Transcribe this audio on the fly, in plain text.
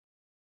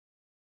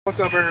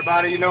What's up,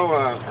 everybody? You know,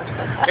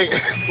 hey,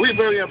 we're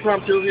very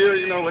impromptu here,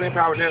 you know, with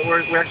Empower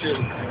Network.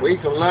 We ate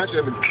some lunch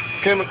and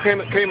came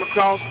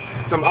across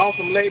some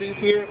awesome ladies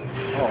here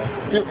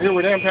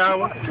with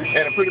Empower.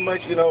 And pretty much,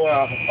 you know,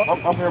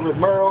 I'm here with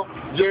Merle,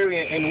 Jerry,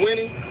 and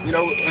Winnie, you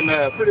know,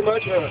 and pretty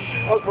much,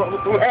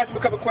 we'll ask them a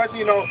couple questions,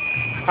 you know,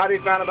 how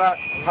they find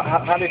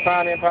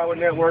the Empower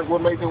Network,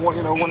 what made them want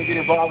to get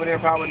involved with the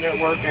Empower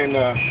Network, and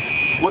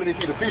what do they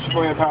see the future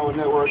for Empower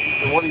Network,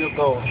 and what are your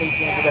goals, things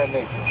of that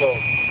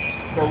nature.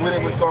 So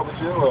Winnie, we'll start with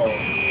you.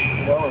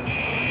 You know.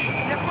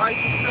 Yep, I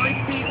really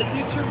see the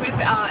future with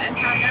Empower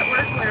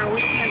Network, where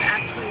we can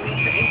actually make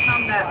the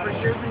income that for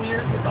years and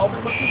years we've all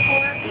been looking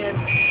for,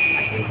 and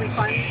I think we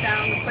finally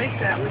found the place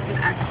that we can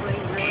actually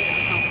really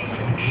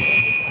accomplish.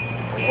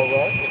 All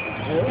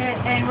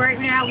right. And right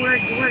now we're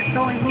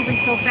moving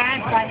so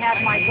fast. I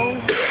have my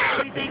goals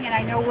and everything, and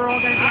I know we're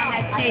all going to be on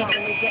that stage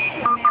when we get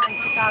down there in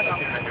Chicago.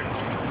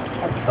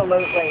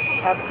 Absolutely,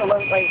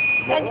 absolutely.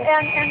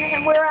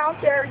 And we're out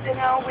there, you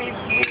know, we've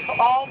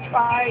all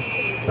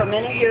tried for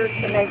many years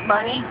to make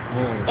money,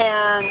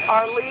 and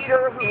our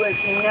leader, who has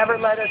never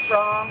led us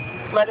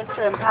wrong, led us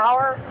to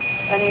Empower,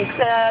 and he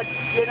said,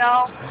 you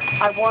know,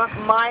 I want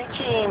my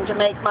team to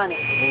make money.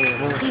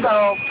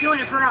 So Doing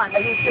it for us.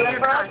 he's doing it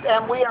for us,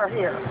 and we are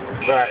here.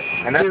 Right,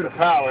 and that's the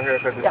power here,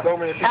 because there's so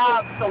many people.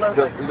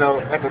 Absolutely. You know,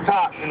 at the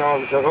top, you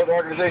know, the other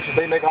organizations,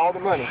 they make all the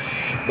money,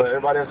 but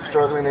everybody else is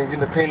struggling and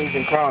getting the pennies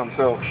and crumbs.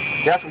 So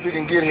that's what we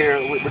can get here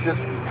with this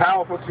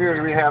powerful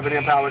security we have at the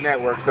Empower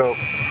Network. So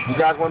you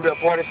guys want to be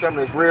a part of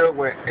something that's real,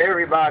 where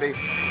everybody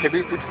can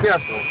be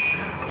successful.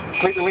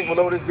 Click the link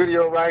below this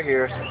video right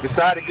here.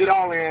 Decide to get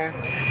all in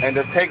and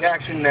just take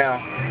action now.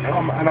 And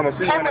I'm going to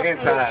see you on the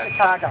inside.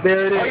 Chicago.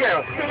 There it is. Oh,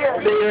 yeah.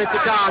 See you in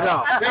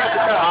Chicago. See you in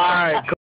Chicago. All right.